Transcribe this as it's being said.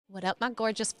What up, my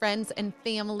gorgeous friends and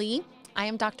family? I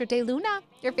am Dr. De Luna,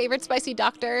 your favorite spicy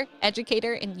doctor,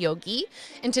 educator, and yogi.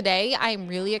 And today I am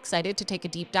really excited to take a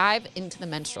deep dive into the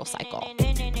menstrual cycle.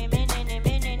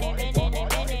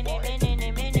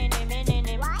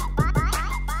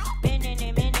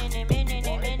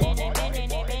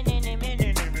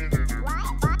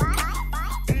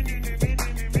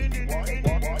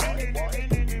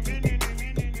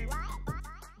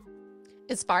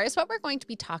 As far as what we're going to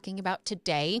be talking about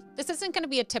today, this isn't going to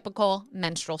be a typical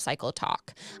menstrual cycle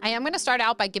talk. I am going to start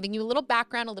out by giving you a little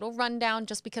background, a little rundown,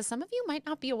 just because some of you might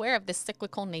not be aware of this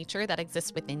cyclical nature that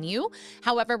exists within you.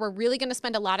 However, we're really going to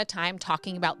spend a lot of time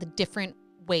talking about the different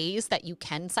ways that you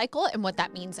can cycle and what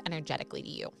that means energetically to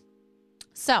you.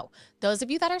 So, those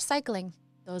of you that are cycling,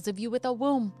 those of you with a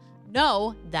womb,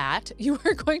 know that you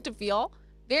are going to feel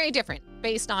very different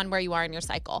based on where you are in your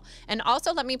cycle. And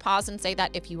also let me pause and say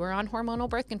that if you are on hormonal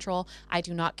birth control, I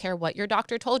do not care what your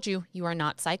doctor told you, you are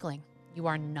not cycling. You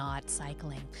are not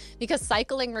cycling, because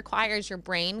cycling requires your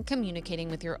brain communicating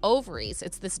with your ovaries.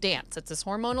 It's this dance, it's this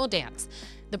hormonal dance.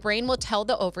 The brain will tell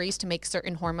the ovaries to make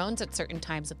certain hormones at certain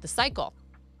times of the cycle.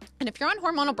 And if you're on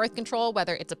hormonal birth control,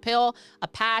 whether it's a pill, a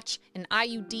patch, an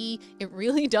IUD, it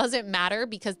really doesn't matter,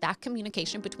 because that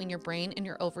communication between your brain and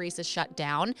your ovaries is shut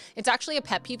down. It's actually a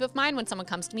pet peeve of mine when someone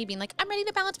comes to me being like, I'm ready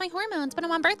to balance my hormones, but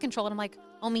I'm on birth control. And I'm like,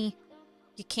 homie,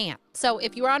 you can't. So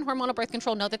if you are on hormonal birth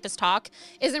control, know that this talk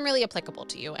isn't really applicable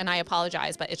to you. And I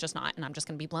apologize, but it's just not. And I'm just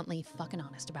going to be bluntly fucking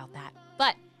honest about that.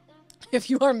 But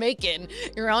if you are making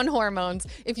your own hormones,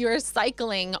 if you are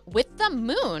cycling with the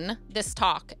moon, this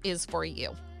talk is for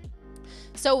you.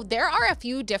 So there are a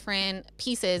few different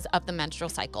pieces of the menstrual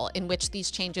cycle in which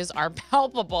these changes are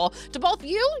palpable to both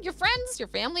you, your friends, your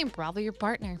family, and probably your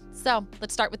partner. So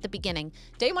let's start with the beginning.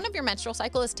 Day one of your menstrual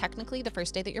cycle is technically the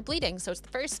first day that you're bleeding. So it's the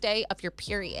first day of your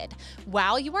period.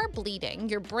 While you are bleeding,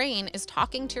 your brain is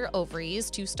talking to your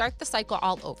ovaries to start the cycle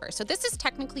all over. So this is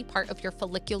technically part of your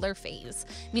follicular phase,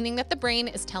 meaning that the brain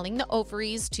is telling the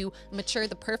ovaries to mature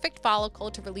the perfect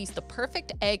follicle to release the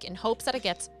perfect egg in hopes that it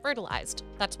gets fertilized.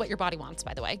 That's what your body wants,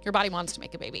 by the way. Your body wants to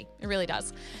make a baby. It really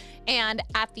does. And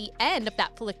at the end of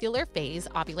that follicular phase,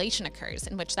 ovulation occurs,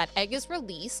 in which that egg is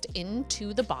released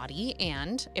into the body.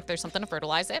 And if there's something to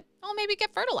fertilize it, it'll maybe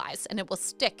get fertilized and it will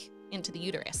stick into the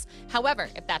uterus. However,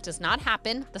 if that does not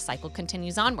happen, the cycle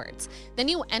continues onwards. Then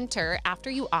you enter, after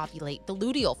you ovulate, the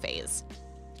luteal phase.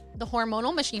 The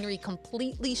hormonal machinery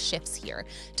completely shifts here,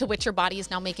 to which your body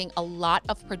is now making a lot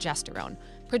of progesterone.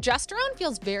 Progesterone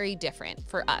feels very different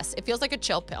for us. It feels like a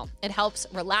chill pill. It helps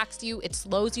relax you, it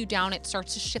slows you down, it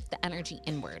starts to shift the energy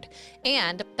inward.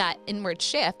 And that inward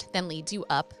shift then leads you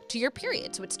up to your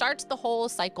period. So it starts the whole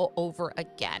cycle over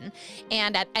again.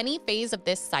 And at any phase of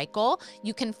this cycle,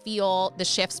 you can feel the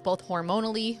shifts both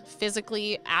hormonally,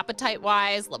 physically,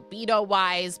 appetite-wise,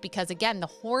 libido-wise, because again, the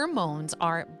hormones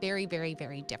are very, very,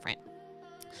 very different.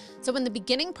 So in the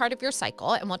beginning part of your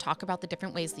cycle, and we'll talk about the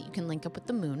different ways that you can link up with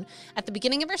the moon, at the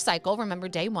beginning of your cycle, remember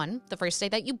day one, the first day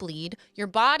that you bleed, your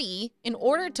body, in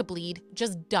order to bleed,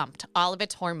 just dumped all of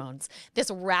its hormones.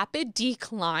 This rapid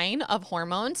decline of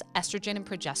hormones, estrogen and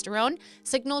progesterone,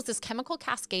 signals this chemical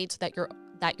cascade so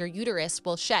that your uterus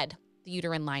will shed the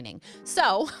uterine lining.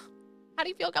 So how do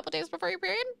you feel a couple days before your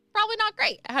period? Probably not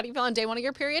great. How do you feel on day one of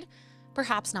your period?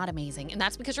 Perhaps not amazing. And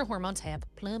that's because your hormones have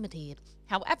plummeted.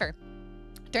 However,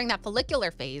 during that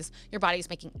follicular phase, your body's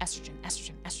making estrogen,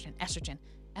 estrogen, estrogen, estrogen.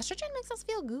 Estrogen makes us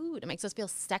feel good. It makes us feel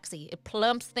sexy. It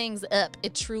plumps things up.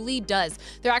 It truly does.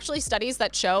 There are actually studies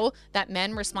that show that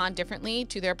men respond differently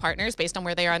to their partners based on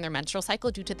where they are in their menstrual cycle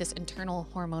due to this internal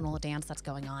hormonal dance that's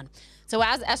going on. So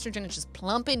as estrogen is just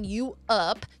plumping you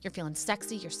up, you're feeling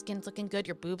sexy, your skin's looking good,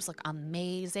 your boobs look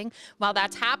amazing. While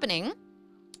that's happening,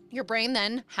 your brain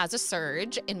then has a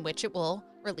surge in which it will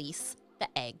release the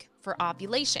egg for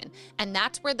ovulation. And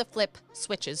that's where the flip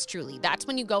switches truly. That's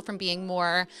when you go from being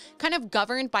more kind of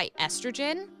governed by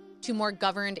estrogen to more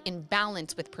governed in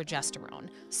balance with progesterone.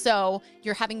 So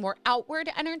you're having more outward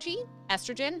energy,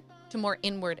 estrogen, to more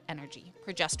inward energy,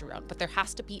 progesterone, but there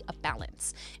has to be a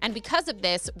balance. And because of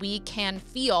this, we can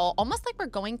feel almost like we're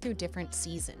going through different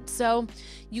seasons. So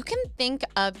you can think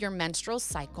of your menstrual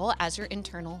cycle as your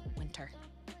internal winter.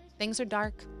 Things are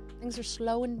dark. Things are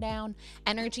slowing down.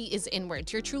 Energy is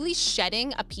inward. You're truly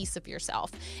shedding a piece of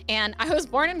yourself. And I was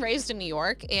born and raised in New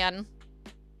York, and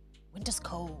winter's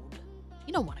cold.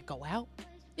 You don't want to go out.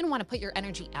 You don't want to put your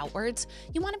energy outwards.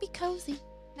 You want to be cozy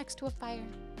next to a fire,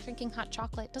 drinking hot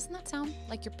chocolate. Doesn't that sound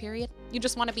like your period? You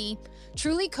just want to be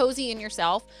truly cozy in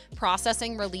yourself,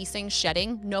 processing, releasing,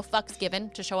 shedding, no fucks given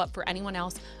to show up for anyone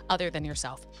else other than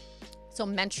yourself. So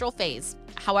menstrual phase,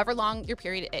 however long your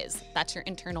period is, that's your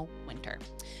internal winter.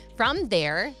 From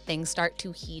there, things start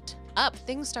to heat up,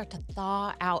 things start to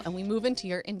thaw out, and we move into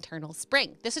your internal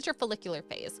spring. This is your follicular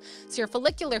phase. So your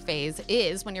follicular phase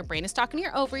is when your brain is talking to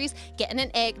your ovaries, getting an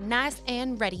egg nice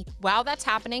and ready. While that's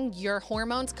happening, your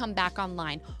hormones come back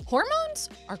online. Hormones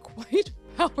are quite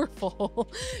powerful,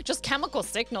 just chemical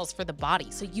signals for the body.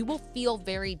 So you will feel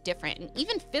very different. And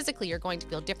even physically, you're going to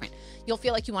feel different. You'll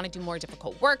feel like you want to do more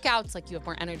difficult workouts, like you have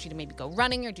more energy to maybe go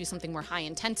running or do something more high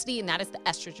intensity. And that is the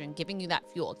estrogen giving you that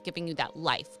fuel, giving you that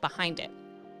life behind it.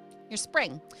 Your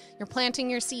spring, you're planting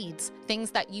your seeds,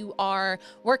 things that you are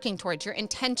working towards, your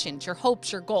intentions, your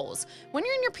hopes, your goals. When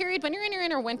you're in your period, when you're in your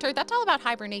inner winter, that's all about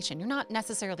hibernation. You're not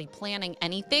necessarily planning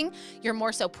anything. You're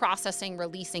more so processing,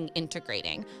 releasing,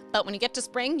 integrating. But when you get to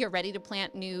spring, you're ready to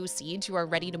plant new seeds. You are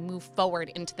ready to move forward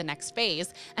into the next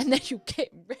phase. And then you get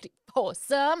ready for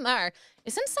summer.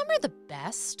 Isn't summer the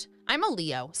best? I'm a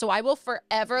Leo, so I will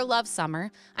forever love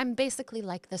summer. I'm basically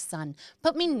like the sun.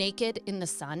 Put me naked in the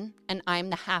sun, and I'm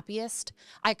the happiest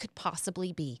I could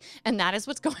possibly be. And that is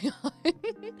what's going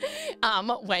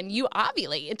on when you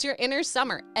ovulate. It's your inner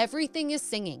summer. Everything is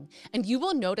singing. And you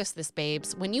will notice this,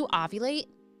 babes. When you ovulate,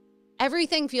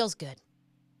 everything feels good.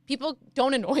 People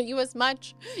don't annoy you as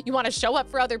much. You want to show up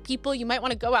for other people. You might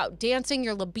want to go out dancing.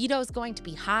 Your libido is going to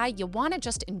be high. You want to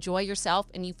just enjoy yourself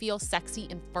and you feel sexy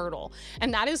and fertile.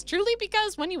 And that is truly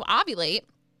because when you ovulate,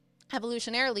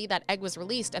 evolutionarily, that egg was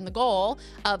released. And the goal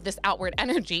of this outward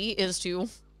energy is to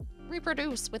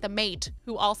reproduce with a mate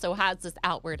who also has this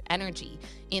outward energy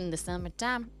in the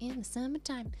summertime,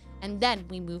 And then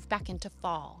we move back into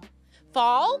fall.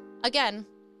 Fall, again,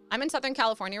 I'm in Southern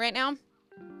California right now.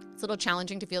 It's a little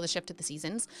challenging to feel the shift of the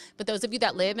seasons, but those of you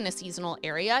that live in a seasonal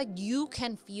area, you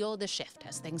can feel the shift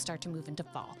as things start to move into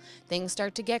fall. Things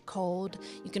start to get cold.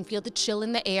 You can feel the chill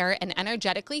in the air, and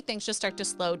energetically, things just start to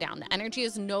slow down. The energy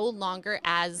is no longer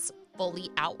as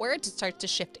fully outwards, it starts to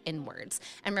shift inwards.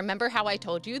 And remember how I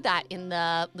told you that in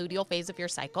the luteal phase of your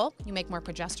cycle, you make more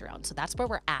progesterone. So that's where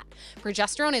we're at.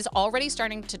 Progesterone is already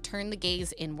starting to turn the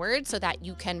gaze inward so that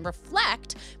you can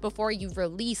reflect before you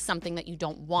release something that you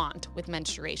don't want with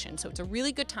menstruation. So it's a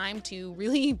really good time to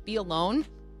really be alone,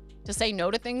 to say no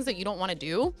to things that you don't want to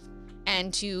do,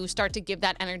 and to start to give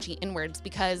that energy inwards,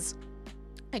 because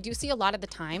I do see a lot of the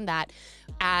time that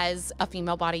as a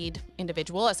female-bodied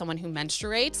individual, as someone who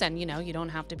menstruates, and you don't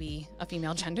have to be a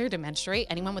female gender to menstruate.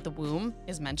 Anyone with a womb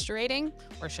is menstruating,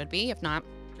 or should be. If not,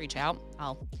 reach out.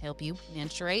 I'll help you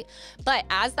menstruate. But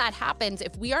as that happens,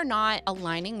 if we are not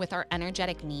aligning with our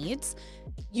energetic needs,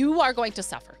 you are going to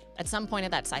suffer at some point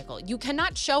of that cycle. You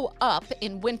cannot show up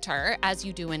in winter as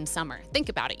you do in summer. Think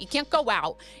about it. You can't go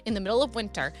out in the middle of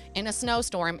winter in a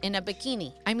snowstorm in a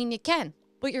bikini. I mean, you can,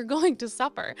 but you're going to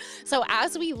suffer. So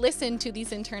as we listen to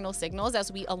these internal signals,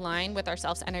 as we align with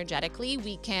ourselves energetically,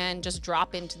 we can just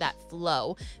drop into that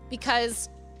flow. Because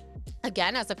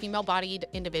again, as a female-bodied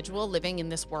individual living in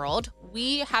this world,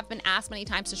 we have been asked many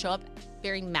times to show up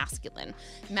very masculine.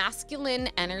 Masculine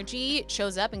energy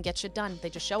shows up and gets shit done. They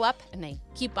just show up and they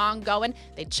keep on going.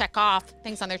 They check off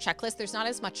things on their checklist. There's not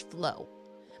as much flow.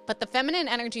 But the feminine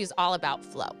energy is all about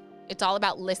flow. It's all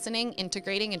about listening,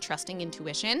 integrating, and trusting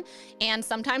intuition. And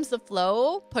sometimes the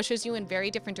flow pushes you in very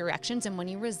different directions. And when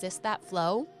you resist that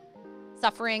flow,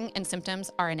 suffering and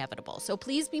symptoms are inevitable. So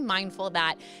please be mindful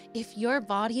that if your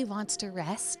body wants to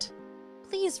rest,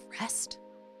 please rest.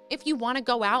 If you want to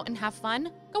go out and have fun,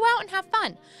 go out and have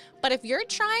fun. But if you're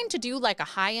trying to do like a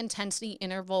high intensity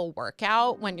interval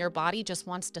workout when your body just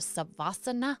wants to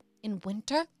savasana in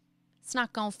winter, it's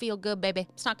not going to feel good, baby.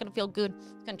 It's not going to feel good.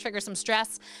 It's going to trigger some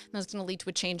stress, and that's going to lead to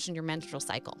a change in your menstrual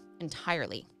cycle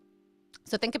entirely.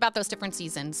 So think about those different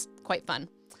seasons. Quite fun.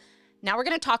 Now we're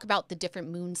going to talk about the different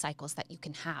moon cycles that you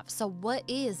can have. So what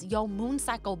is your moon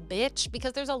cycle, bitch?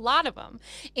 Because there's a lot of them.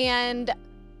 And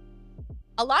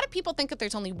a lot of people think that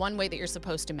there's only one way that you're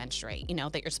supposed to menstruate,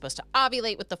 that you're supposed to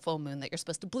ovulate with the full moon, that you're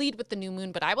supposed to bleed with the new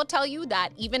moon. But I will tell you that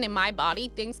even in my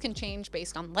body, things can change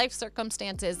based on life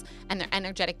circumstances and their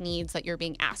energetic needs that you're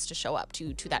being asked to show up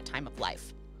to that time of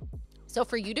life. So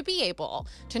for you to be able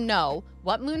to know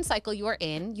what moon cycle you are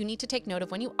in, you need to take note of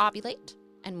when you ovulate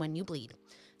and when you bleed.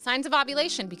 Signs of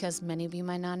ovulation, because many of you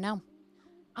might not know.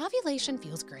 Ovulation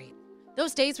feels great.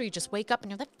 Those days where you just wake up and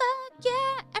you're like, fuck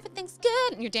yeah, everything's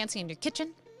good. And you're dancing in your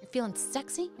kitchen. You're feeling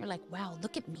sexy. You're like, wow,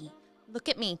 look at me. Look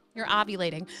at me. You're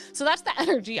ovulating. So that's the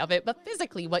energy of it. But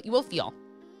physically, what you will feel,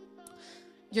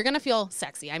 you're going to feel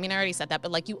sexy. I mean, I already said that,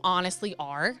 but like you honestly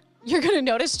are. You're going to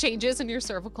notice changes in your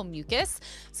cervical mucus.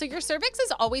 So your cervix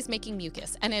is always making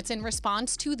mucus, and it's in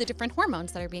response to the different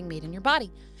hormones that are being made in your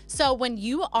body. So when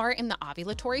you are in the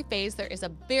ovulatory phase, there is a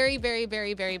very, very,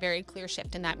 very, very, very clear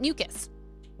shift in that mucus.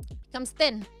 It becomes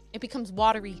thin, It becomes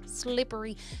watery,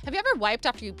 slippery. Have you ever wiped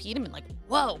after you peed and been like,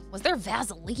 whoa, was there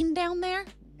Vaseline down there?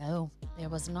 No, there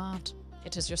was not.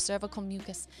 It is your cervical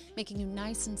mucus making you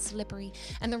nice and slippery.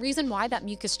 And the reason why that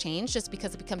mucus changed is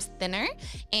because it becomes thinner,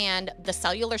 and the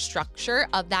cellular structure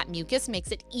of that mucus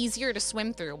makes it easier to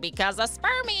swim through because a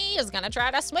spermie is gonna try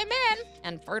to swim in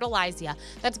and fertilize you.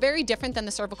 That's very different than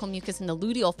the cervical mucus in the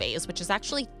luteal phase, which is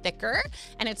actually thicker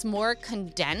and it's more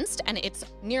condensed, and it's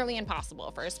nearly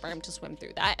impossible for a sperm to swim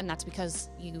through that. And that's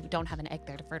because you don't have an egg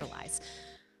there to fertilize.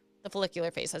 The follicular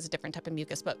phase has a different type of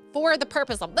mucus, but for the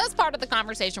purpose of this part of the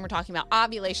conversation, we're talking about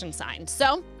ovulation signs.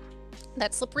 So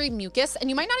that slippery mucus,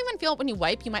 and you might not even feel it when you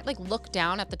wipe. You might like look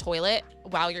down at the toilet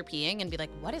while you're peeing and be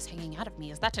like, what is hanging out of me?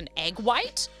 Is that an egg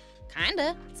white?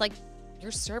 Kinda. It's like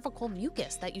your cervical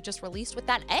mucus that you just released with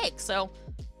that egg. So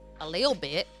a little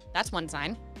bit, that's one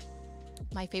sign.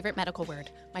 My favorite medical word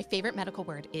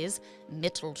is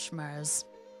Mittelschmerz.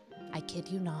 I kid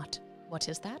you not. What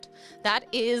is that? That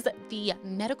is the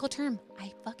medical term.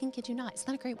 I fucking kid you not. Isn't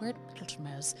that a great word?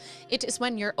 Mittelschmerz. It is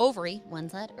when your ovary, one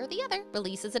side or the other,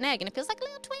 releases an egg, and it feels like a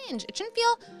little twinge. It shouldn't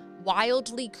feel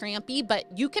wildly crampy, but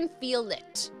you can feel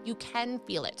it. You can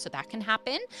feel it. So that can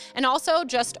happen. And also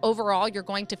just overall, you're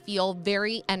going to feel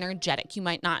very energetic. You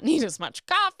might not need as much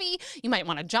coffee. You might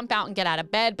want to jump out and get out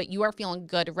of bed, but you are feeling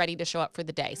good, ready to show up for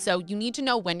the day. So you need to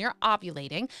know when you're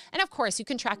ovulating. And of course, you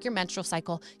can track your menstrual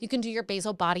cycle. You can do your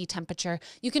basal body temperature.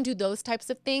 You can do those types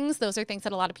of things. Those are things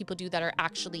that a lot of people do that are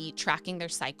actually tracking their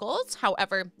cycles.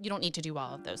 However, you don't need to do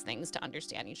all of those things to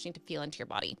understand. You just need to feel into your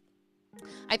body.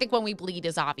 I think when we bleed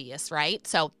is obvious, right?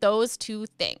 So those two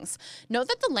things. Know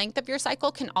that the length of your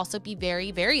cycle can also be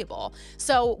very variable.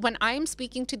 So when I'm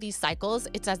speaking to these cycles,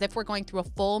 it's as if we're going through a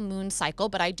full moon cycle,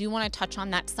 but I do want to touch on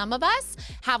that some of us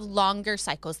have longer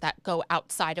cycles that go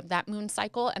outside of that moon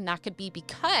cycle, and that could be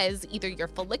because either your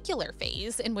follicular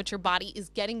phase, in which your body is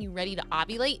getting you ready to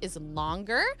ovulate, is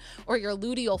longer, or your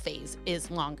luteal phase is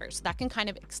longer. So that can kind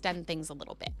of extend things a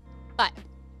little bit. But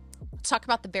let's talk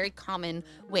about the very common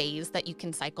ways that you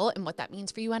can cycle and what that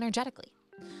means for you energetically.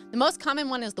 The most common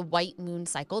one is the white moon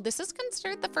cycle. This is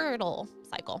considered the fertile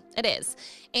cycle. It is.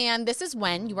 And this is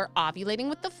when you are ovulating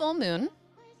with the full moon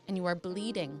and you are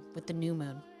bleeding with the new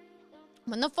moon.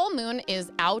 When the full moon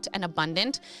is out and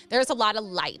abundant, there's a lot of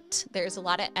light. There's a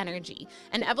lot of energy.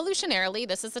 And evolutionarily,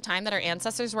 this is the time that our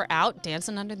ancestors were out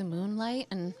dancing under the moonlight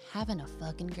and having a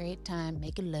fucking great time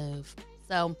making love.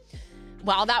 So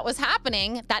while that was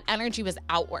happening, that energy was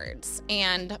outwards.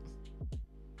 And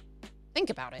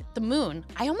think about it. The moon,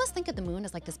 I almost think of the moon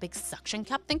as like this big suction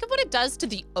cup. Think of what it does to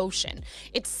the ocean.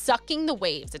 It's sucking the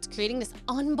waves. It's creating this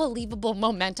unbelievable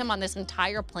momentum on this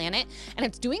entire planet. And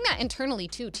it's doing that internally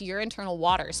too, to your internal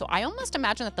water. So I almost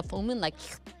imagine that the full moon like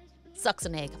sucks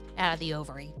an egg out of the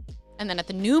ovary. And then at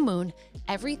the new moon,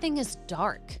 everything is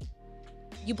dark.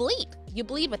 You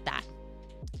bleed with that.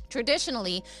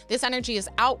 Traditionally, this energy is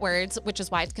outwards, which is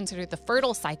why it's considered the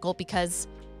fertile cycle, because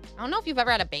I don't know if you've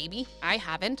ever had a baby. I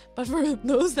haven't, but for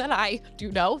those that I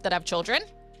do know that have children,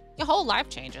 your whole life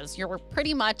changes. You're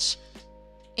pretty much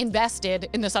invested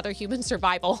in this other human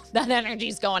survival. That energy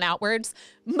is going outwards,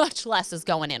 much less is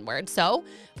going inwards. So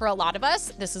for a lot of us,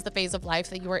 this is the phase of life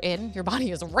that you are in. Your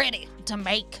body is ready to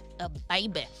make a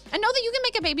baby. And know that you can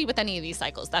make a baby with any of these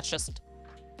cycles. That's just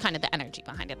kind of the energy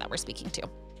behind it that we're speaking to.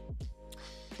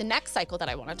 The next cycle that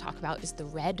I want to talk about is the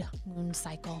red moon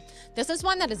cycle. This is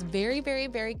one that is very, very,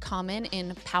 very common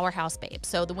in powerhouse babes.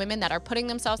 So the women that are putting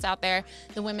themselves out there,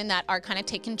 the women that are kind of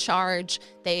taking charge,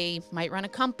 they might run a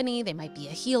company, they might be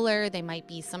a healer, they might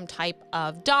be some type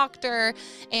of doctor.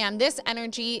 And this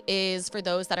energy is for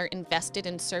those that are invested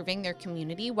in serving their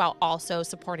community while also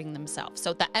supporting themselves.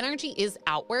 So the energy is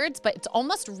outwards, but it's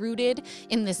almost rooted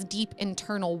in this deep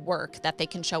internal work that they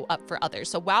can show up for others.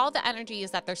 So while the energy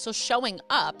is that they're still showing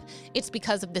up, it's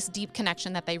because of this deep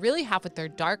connection that they really have with their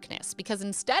darkness. Because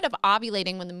instead of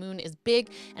ovulating when the moon is big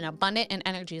and abundant and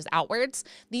energy is outwards,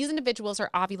 these individuals are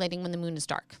ovulating when the moon is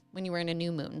dark, when you are in a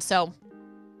new moon. So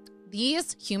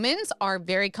these humans are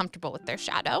very comfortable with their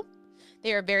shadow.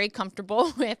 They are very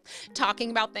comfortable with talking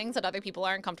about things that other people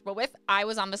aren't comfortable with. I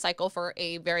was on the cycle for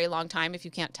a very long time, if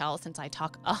you can't tell, since I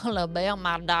talk all about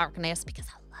my darkness because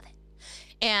I love it.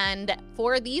 And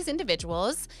for these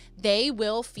individuals, they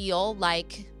will feel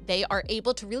like they are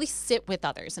able to really sit with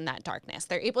others in that darkness.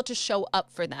 They're able to show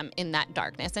up for them in that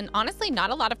darkness. And honestly,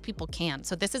 not a lot of people can.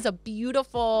 So this is a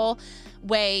beautiful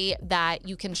way that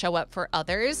you can show up for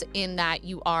others in that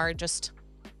you are just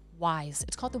wise.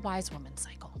 It's called the wise woman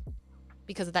cycle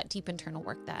because of that deep internal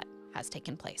work that has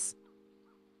taken place.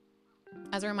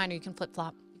 As a reminder, you can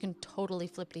flip-flop. You can totally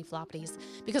flippity floppities,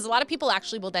 because a lot of people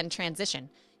actually will then transition.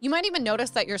 You might even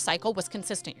notice that your cycle was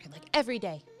consistent. You're like, every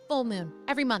day, full moon,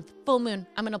 every month, full moon,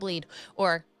 I'm going to bleed,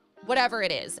 or whatever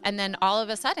it is. And then all of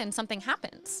a sudden something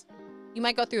happens. You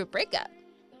might go through a breakup.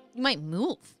 You might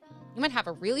move. You might have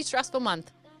a really stressful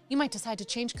month. You might decide to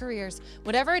change careers.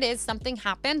 Whatever it is, something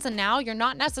happens, and now you're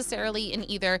not necessarily in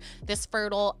either this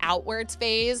fertile outwards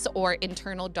phase or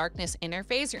internal darkness inner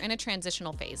phase. You're in a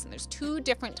transitional phase, and there's two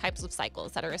different types of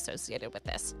cycles that are associated with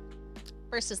this.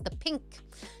 First is the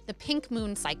pink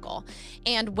moon cycle.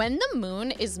 And when the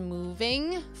moon is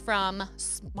moving from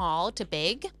small to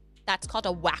big, that's called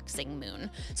a waxing moon.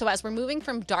 So as we're moving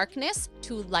from darkness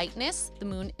to lightness, the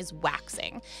moon is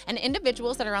waxing. And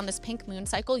individuals that are on this pink moon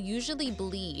cycle usually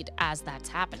bleed as that's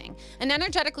happening. And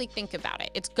energetically think about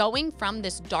it. It's going from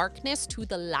this darkness to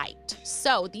the light.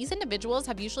 So these individuals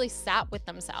have usually sat with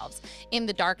themselves in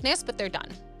the darkness, but they're done.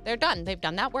 They're done. They've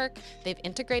done that work. They've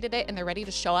integrated it, and they're ready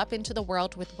to show up into the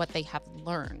world with what they have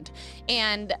learned.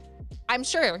 And I'm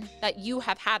sure that you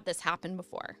have had this happen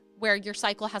before, where your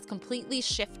cycle has completely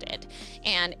shifted,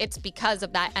 and it's because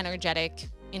of that energetic,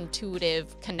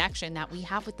 intuitive connection that we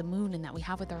have with the moon and that we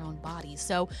have with our own bodies.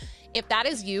 So if that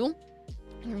is you,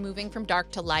 you're moving from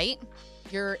dark to light,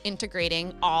 you're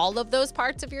integrating all of those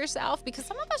parts of yourself, because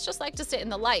some of us just like to sit in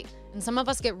the light and some of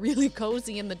us get really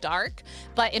cozy in the dark.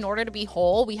 But in order to be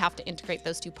whole, we have to integrate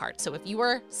those two parts. So if you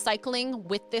are cycling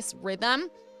with this rhythm,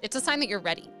 it's a sign that you're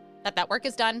ready, that work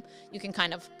is done. You can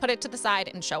kind of put it to the side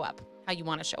and show up how you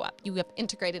want to show up. You have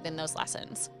integrated in those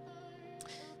lessons.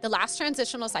 The last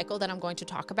transitional cycle that I'm going to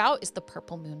talk about is the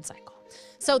purple moon cycle.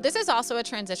 So this is also a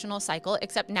transitional cycle,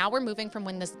 except now we're moving from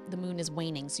when the moon is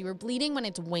waning. So you're bleeding when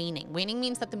it's waning. Waning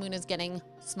means that the moon is getting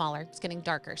smaller, it's getting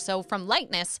darker. So from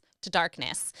lightness to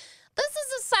darkness. This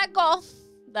is a cycle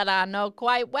that I know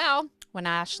quite well. When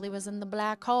Ashley was in the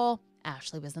black hole,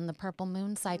 Ashley was in the purple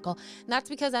moon cycle. And that's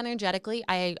because energetically,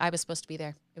 I was supposed to be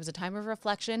there. It was a time of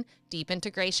reflection, deep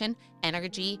integration,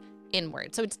 energy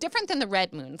inward. So it's different than the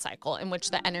red moon cycle, in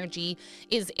which the energy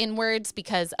is inwards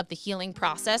because of the healing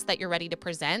process that you're ready to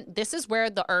present. This is where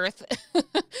the earth,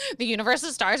 the universe,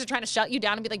 the stars are trying to shut you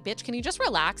down and be like, bitch, can you just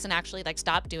relax and actually like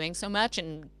stop doing so much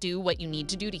and do what you need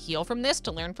to do to heal from this, to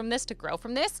learn from this, to grow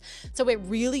from this. So it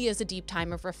really is a deep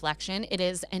time of reflection. It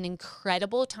is an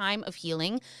incredible time of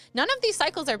healing. None of these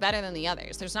cycles are better than the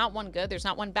others. There's not one good. There's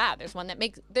not one bad. There's one that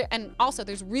makes, and also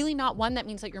there's really not one that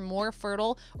means that you're more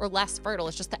fertile or less fertile.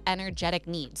 It's just the energetic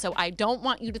need. So I don't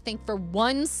want you to think for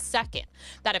 1 second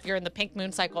that if you're in the pink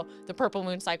moon cycle, the purple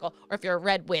moon cycle, or if you're a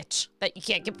red witch, that you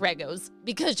can't get pregos,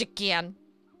 because you can.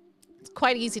 It's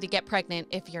quite easy to get pregnant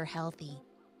if you're healthy.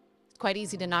 It's quite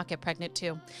easy to not get pregnant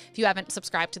too. If you haven't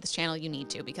subscribed to this channel, you need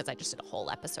to, because I just did a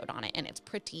whole episode on it and it's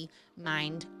pretty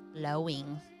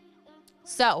mind-blowing.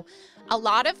 So a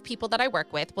lot of people that I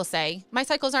work with will say, my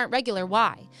cycles aren't regular.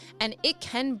 Why? And it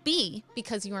can be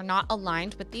because you are not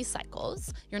aligned with these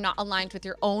cycles. You're not aligned with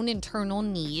your own internal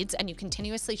needs, and you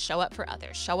continuously show up for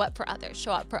others, show up for others,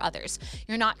 show up for others.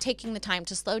 You're not taking the time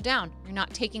to slow down. You're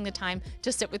not taking the time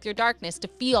to sit with your darkness, to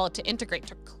feel, to integrate,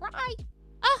 to cry.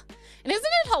 And isn't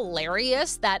it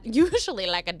hilarious that usually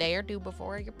like a day or two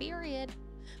before your period,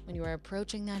 when you are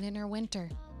approaching that inner winter,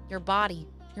 your body,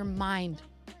 your mind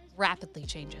rapidly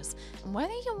changes. And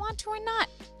whether you want to or not,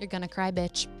 you're gonna cry,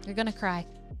 bitch. You're gonna cry.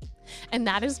 And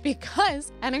that is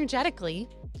because energetically,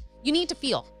 you need to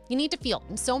feel. You need to feel.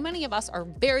 And so many of us are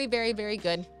very, very, very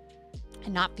good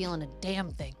at not feeling a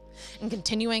damn thing and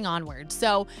continuing onward.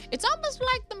 So it's almost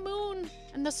like the moon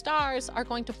and the stars are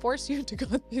going to force you to go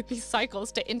through these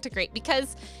cycles to integrate,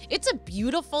 because it's a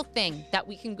beautiful thing that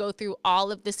we can go through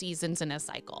all of the seasons in a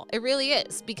cycle. It really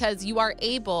is, because you are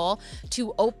able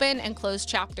to open and close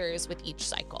chapters with each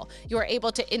cycle. You are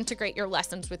able to integrate your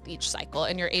lessons with each cycle,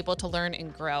 and you're able to learn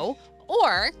and grow,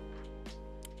 or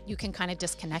you can kind of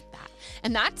disconnect that.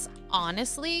 And that's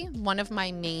honestly one of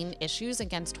my main issues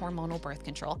against hormonal birth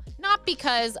control. Not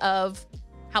because of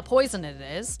how poison it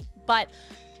is, but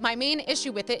my main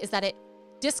issue with it is that it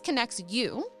disconnects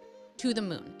you to the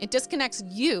moon. It disconnects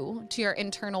you to your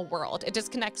internal world. It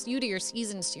disconnects you to your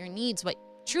seasons, to your needs,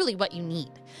 truly what you need.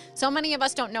 So many of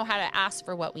us don't know how to ask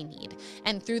for what we need.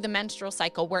 And through the menstrual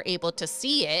cycle, we're able to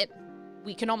see it.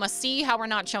 We can almost see how we're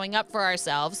not showing up for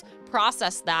ourselves,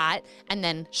 process that, and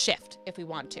then shift if we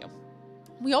want to.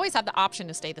 We always have the option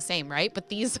to stay the same, right? But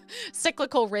these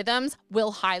cyclical rhythms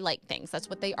will highlight things. That's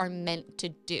what they are meant to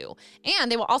do.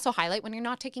 And they will also highlight when you're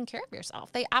not taking care of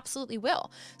yourself. They absolutely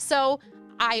will. So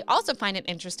I also find it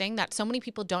interesting that so many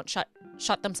people don't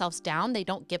shut themselves down. They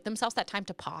don't give themselves that time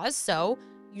to pause. So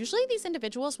usually these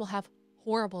individuals will have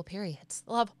horrible periods.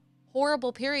 They'll have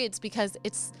horrible periods because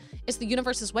it's the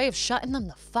universe's way of shutting them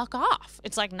the fuck off.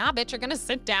 It's like, nah, bitch, you're gonna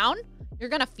sit down, you're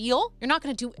gonna feel, you're not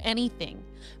gonna do anything.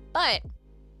 But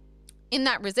in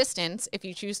that resistance, if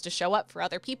you choose to show up for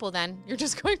other people, then you're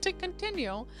just going to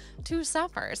continue to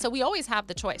suffer. So we always have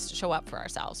the choice to show up for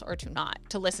ourselves or to not,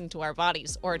 to listen to our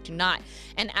bodies or to not.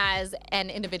 And as an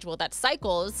individual that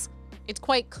cycles, it's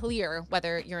quite clear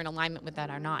whether you're in alignment with that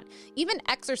or not. Even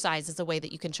exercise is a way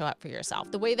that you can show up for yourself.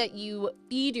 The way that you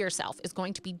feed yourself is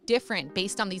going to be different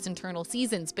based on these internal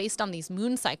seasons, based on these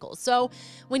moon cycles. So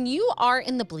when you are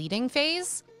in the bleeding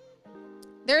phase,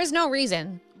 there is no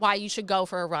reason why you should go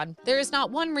for a run. There is not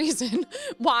one reason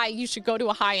why you should go to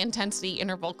a high intensity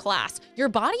interval class. Your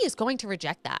body is going to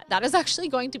reject that. That is actually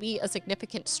going to be a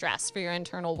significant stress for your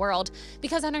internal world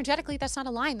because energetically that's not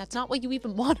aligned. That's not what you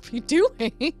even want to be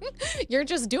doing. You're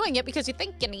just doing it because you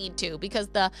think you need to, because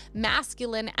the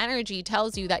masculine energy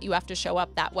tells you that you have to show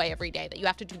up that way every day, that you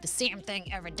have to do the same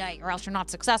thing every day or else you're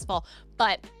not successful.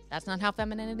 But that's not how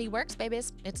femininity works,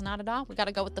 babies. It's not at all. We got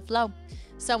to go with the flow.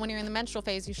 So when you're in the menstrual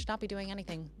phase, you should not be doing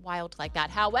anything wild like that.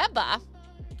 However,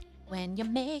 when you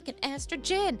make an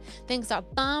estrogen, things are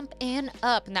bumping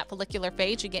up. In that follicular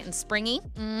phase, you're getting springy.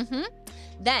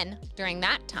 Then during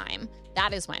that time,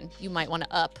 that is when you might want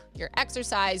to up your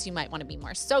exercise. You might want to be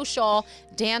more social.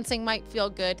 Dancing might feel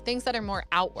good. Things that are more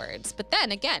outwards. But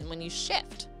then again, when you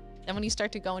shift, then when you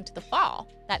start to go into the fall,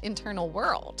 that internal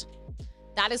world,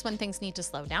 that is when things need to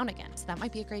slow down again. So that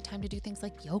might be a great time to do things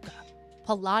like yoga,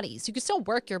 Pilates. You can still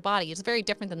work your body. It's very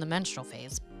different than the menstrual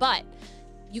phase, but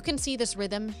you can see this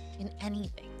rhythm in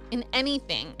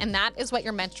anything. And that is what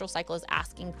your menstrual cycle is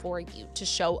asking for you, to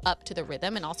show up to the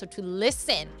rhythm and also to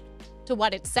listen to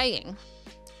what it's saying.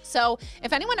 So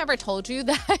if anyone ever told you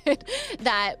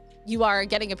that you are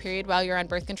getting a period while you're on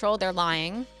birth control, they're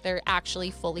lying. They're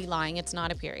actually fully lying. It's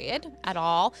not a period at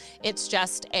all. It's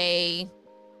just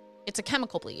it's a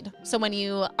chemical bleed. So when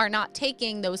you are not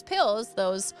taking those pills,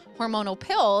 those hormonal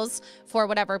pills for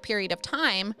whatever period of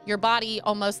time, your body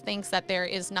almost thinks that there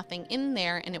is nothing in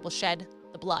there and it will shed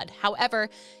the blood. However,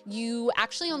 you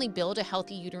actually only build a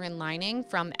healthy uterine lining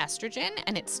from estrogen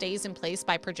and it stays in place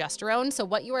by progesterone. So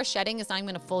what you are shedding is not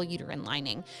even a full uterine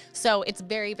lining. So it's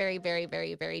very, very, very,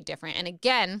 very, very different. And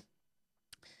again,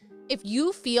 if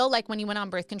you feel like when you went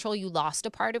on birth control, you lost a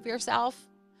part of yourself,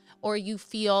 or you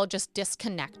feel just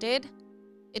disconnected,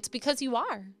 it's because you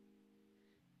are.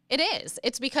 It is.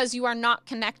 It's because you are not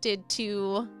connected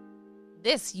to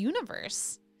this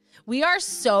universe. We are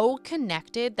so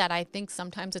connected that I think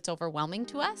sometimes it's overwhelming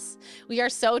to us. We are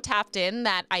so tapped in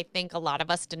that I think a lot of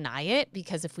us deny it,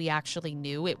 because if we actually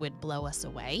knew, it would blow us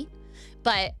away.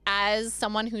 But as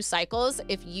someone who cycles,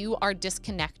 if you are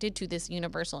disconnected to this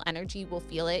universal energy, you will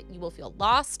feel it. You will feel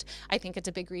lost. I think it's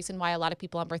a big reason why a lot of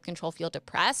people on birth control feel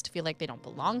depressed, feel like they don't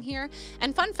belong here.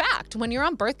 And fun fact, when you're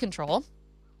on birth control,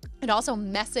 it also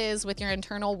messes with your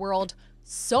internal world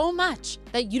so much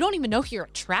that you don't even know who you're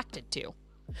attracted to.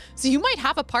 So you might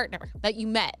have a partner that you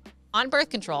met on birth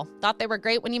control, thought they were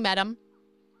great when you met them,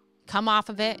 come off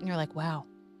of it, and you're like, wow,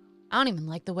 I don't even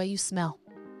like the way you smell.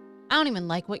 I don't even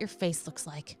like what your face looks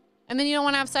like. And then you don't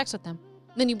want to have sex with them.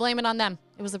 Then you blame it on them.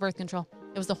 It was the birth control.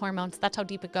 It was the hormones. That's how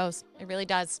deep it goes. It really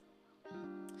does.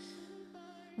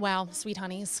 Wow, sweet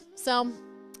honeys. So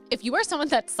if you are someone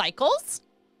that cycles,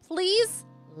 please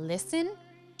listen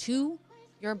to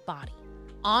your body.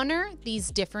 Honor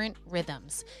these different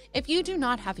rhythms. If you do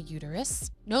not have a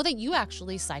uterus, know that you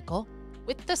actually cycle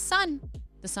with the sun.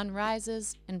 The sun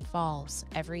rises and falls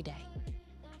every day.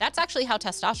 That's actually how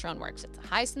testosterone works. It's the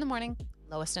highest in the morning,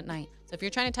 lowest at night. So if you're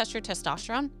trying to test your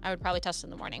testosterone, I would probably test in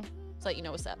the morning so that you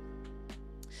know what's up.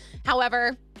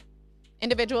 However,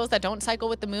 individuals that don't cycle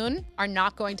with the moon are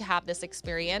not going to have this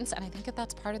experience. And I think that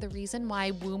that's part of the reason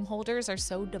why womb holders are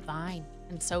so divine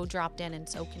and so dropped in and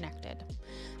so connected.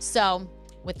 So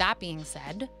with that being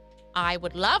said, I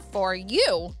would love for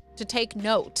you to take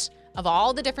note of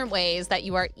all the different ways that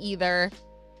you are either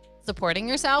supporting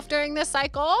yourself during this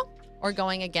cycle or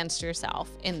going against yourself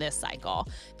in this cycle,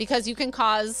 because you can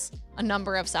cause a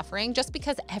number of suffering just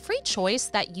because every choice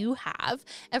that you have,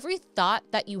 every thought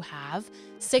that you have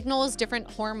signals different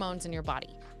hormones in your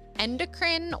body.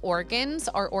 Endocrine organs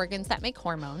are organs that make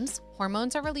hormones.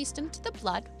 Hormones are released into the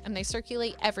blood and they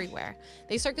circulate everywhere.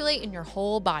 They circulate in your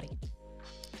whole body.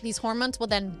 These hormones will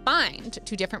then bind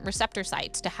to different receptor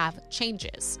sites to have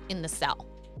changes in the cell.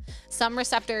 Some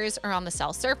receptors are on the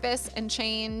cell surface and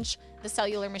change the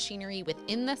cellular machinery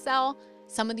within the cell.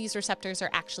 Some of these receptors are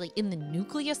actually in the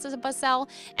nucleus of a cell.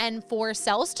 And for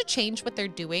cells to change what they're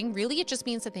doing, really it just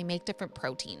means that they make different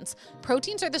proteins.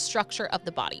 Proteins are the structure of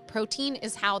the body. Protein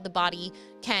is how the body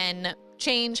can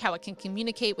change, how it can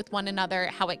communicate with one another,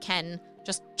 how it can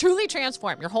just truly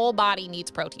transform. Your whole body needs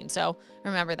protein. So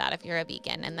remember that if you're a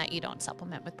vegan and that you don't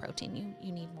supplement with protein,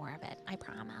 you need more of it. I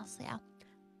promise. Yeah.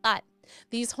 But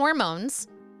these hormones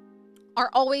are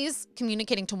always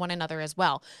communicating to one another as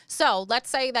well. So let's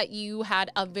say that you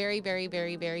had a very, very,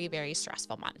 very, very, very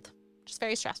stressful month. Just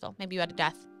very stressful. Maybe you had a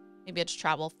death. Maybe you had to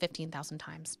travel 15,000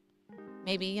 times.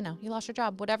 Maybe, you lost your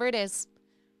job, whatever it is.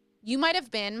 You might have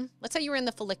been, let's say you were in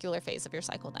the follicular phase of your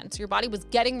cycle then. So your body was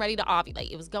getting ready to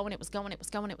ovulate. It was going.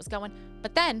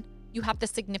 But then you have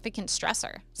this significant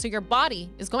stressor. So your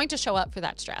body is going to show up for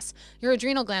that stress. Your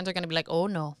adrenal glands are going to be like, oh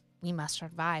no, we must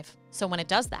survive. So when it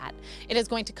does that, it is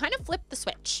going to kind of flip the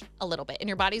switch a little bit. And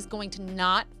your body's going to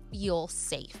not feel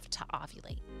safe to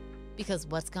ovulate. Because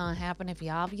what's going to happen if you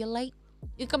ovulate?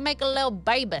 You can make a little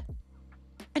baby.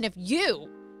 And if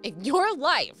your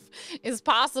life is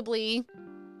possibly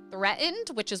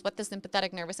threatened, which is what the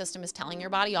sympathetic nervous system is telling your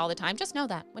body all the time, just know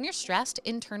that when you're stressed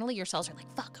internally, your cells are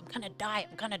like, fuck, I'm gonna die.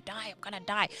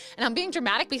 And I'm being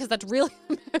dramatic because that's really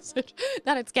the message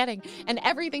that it's getting. And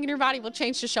everything in your body will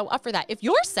change to show up for that. If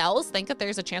your cells think that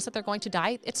there's a chance that they're going to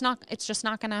die, it's just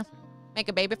not gonna make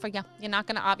a baby for you. You're not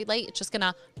gonna ovulate. It's just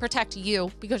gonna protect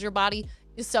you because your body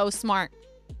is so smart.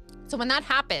 So when that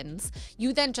happens,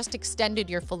 you then just extended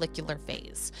your follicular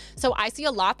phase. So I see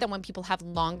a lot that when people have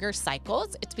longer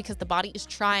cycles, it's because the body is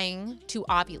trying to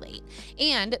ovulate.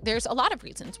 And there's a lot of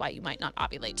reasons why you might not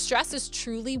ovulate. Stress is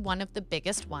truly one of the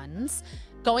biggest ones.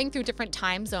 Going through different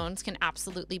time zones can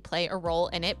absolutely play a role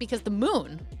in it because the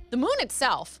moon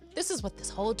itself, this is what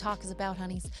this whole talk is about,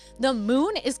 honeys. The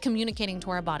moon is communicating to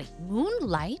our body.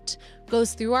 Moonlight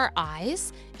goes through our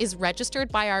eyes, is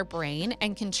registered by our brain,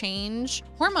 and can change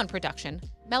hormone production,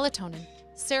 melatonin,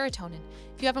 serotonin.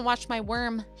 If you haven't watched my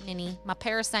worm mini, my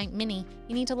parasite mini,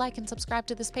 you need to like and subscribe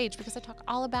to this page because I talk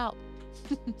all about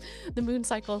the moon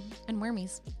cycle and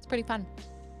wormies. It's pretty fun.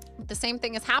 The same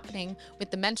thing is happening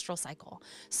with the menstrual cycle.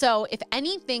 So if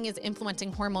anything is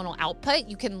influencing hormonal output,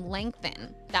 you can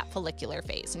lengthen that follicular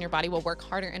phase and your body will work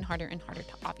harder and harder and harder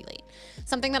to ovulate.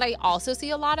 Something that I also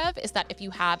see a lot of is that if you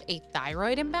have a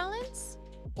thyroid imbalance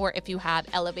or if you have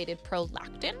elevated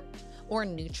prolactin or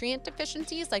nutrient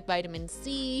deficiencies like vitamin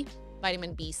C,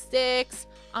 vitamin B6,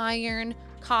 iron,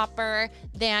 copper,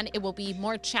 then it will be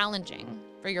more challenging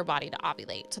for your body to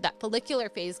ovulate. So that follicular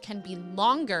phase can be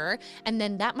longer, and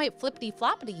then that might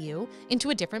flippity-floppity you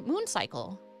into a different moon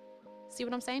cycle. See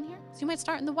what I'm saying here? So you might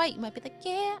start in the white. You might be like,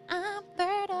 yeah, I'm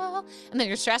fertile. And then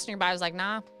you're stressed and your body's like,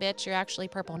 nah, bitch, you're actually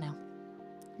purple now.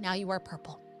 Now you are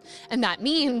purple. And that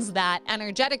means that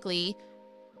energetically,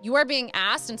 you are being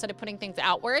asked, instead of putting things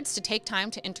outwards, to take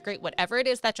time to integrate whatever it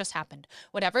is that just happened.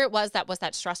 Whatever it was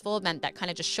that stressful event that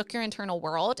kind of just shook your internal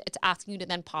world, it's asking you to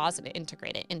then pause and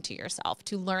integrate it into yourself,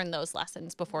 to learn those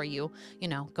lessons before you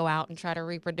go out and try to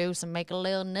reproduce and make a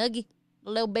little nuggy, a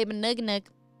little baby nuggy.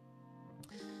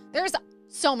 There's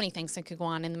so many things that could go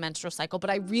on in the menstrual cycle,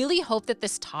 but I really hope that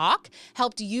this talk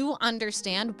helped you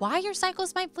understand why your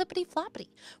cycles might flippity-floppity,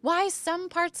 why some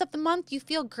parts of the month you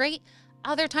feel great,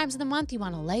 other times of the month, you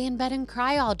want to lay in bed and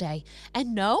cry all day.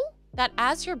 And know that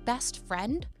as your best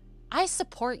friend, I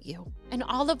support you in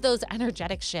all of those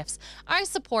energetic shifts. I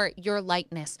support your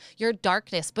lightness, your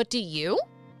darkness. But do you?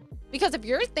 Because if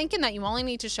you're thinking that you only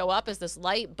need to show up as this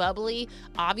light, bubbly,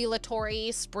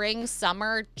 ovulatory, spring,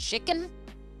 summer chicken,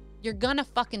 you're gonna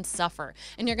fucking suffer.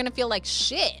 And you're gonna feel like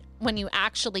shit when you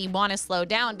actually want to slow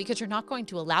down because you're not going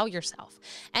to allow yourself.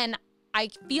 And I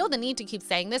feel the need to keep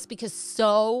saying this because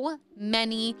so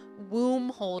many womb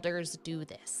holders do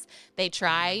this. They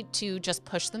try to just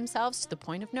push themselves to the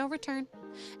point of no return,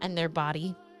 and their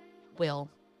body will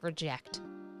reject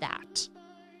that.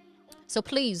 So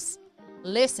please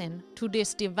listen to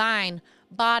this divine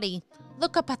body.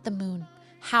 Look up at the moon,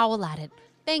 howl at it.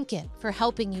 Thank it for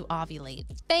helping you ovulate.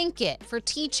 Thank it for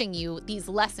teaching you these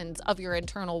lessons of your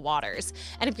internal waters.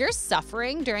 And if you're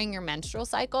suffering during your menstrual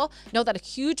cycle, know that a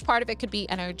huge part of it could be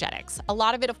energetics. A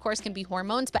lot of it, of course, can be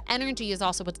hormones, but energy is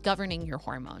also what's governing your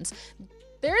hormones.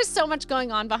 There is so much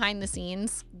going on behind the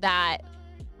scenes that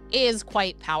is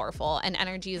quite powerful, and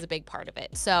energy is a big part of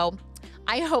it. So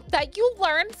I hope that you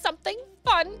learned something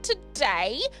fun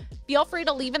today. Feel free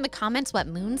to leave in the comments what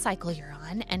moon cycle you're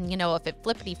on. And, if it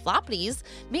flippity floppities,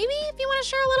 maybe if you want to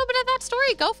share a little bit of that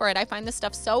story, go for it. I find this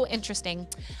stuff so interesting.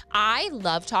 I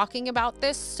love talking about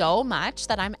this so much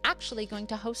that I'm actually going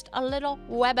to host a little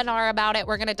webinar about it.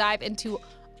 We're going to dive into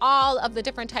all of the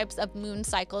different types of moon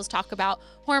cycles, talk about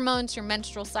hormones, your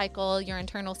menstrual cycle, your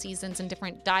internal seasons, and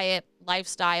different diet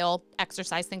lifestyle,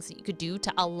 exercise things that you could do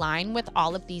to align with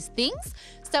all of these things.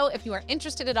 So if you are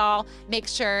interested at all, make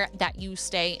sure that you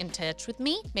stay in touch with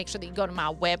me. Make sure that you go to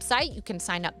my website. You can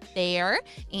sign up there.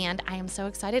 And I am so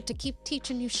excited to keep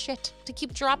teaching you shit, to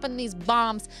keep dropping these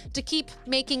bombs, to keep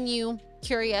making you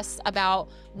curious about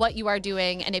what you are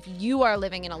doing and if you are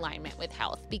living in alignment with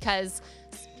health, because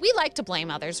we like to blame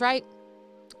others, right?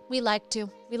 We like to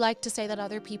say that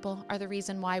other people are the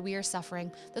reason why we are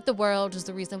suffering, that the world is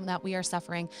the reason that we are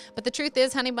suffering. But the truth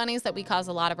is, honey bunnies, that we cause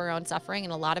a lot of our own suffering,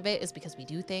 and a lot of it is because we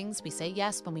do things, we say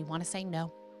yes when we want to say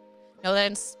no. Know that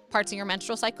in parts of your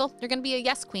menstrual cycle, you're going to be a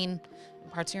yes queen. In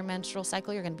parts of your menstrual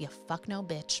cycle, you're going to be a fuck no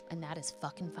bitch, and that is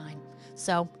fucking fine.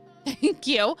 So thank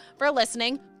you for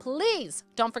listening. Please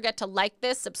don't forget to like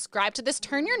this, subscribe to this,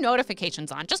 turn your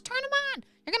notifications on. Just turn them on.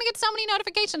 You're going to get so many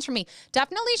notifications from me.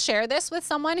 Definitely share this with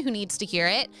someone who needs to hear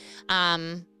it,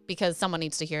 because someone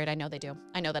needs to hear it. I know they do.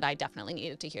 I know that I definitely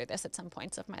needed to hear this at some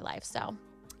points of my life. So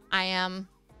I am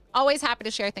always happy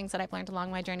to share things that I've learned along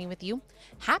my journey with you.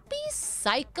 Happy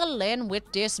cycling with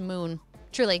this moon.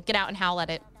 Truly, get out and howl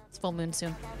at it. It's full moon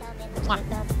soon. Mwah.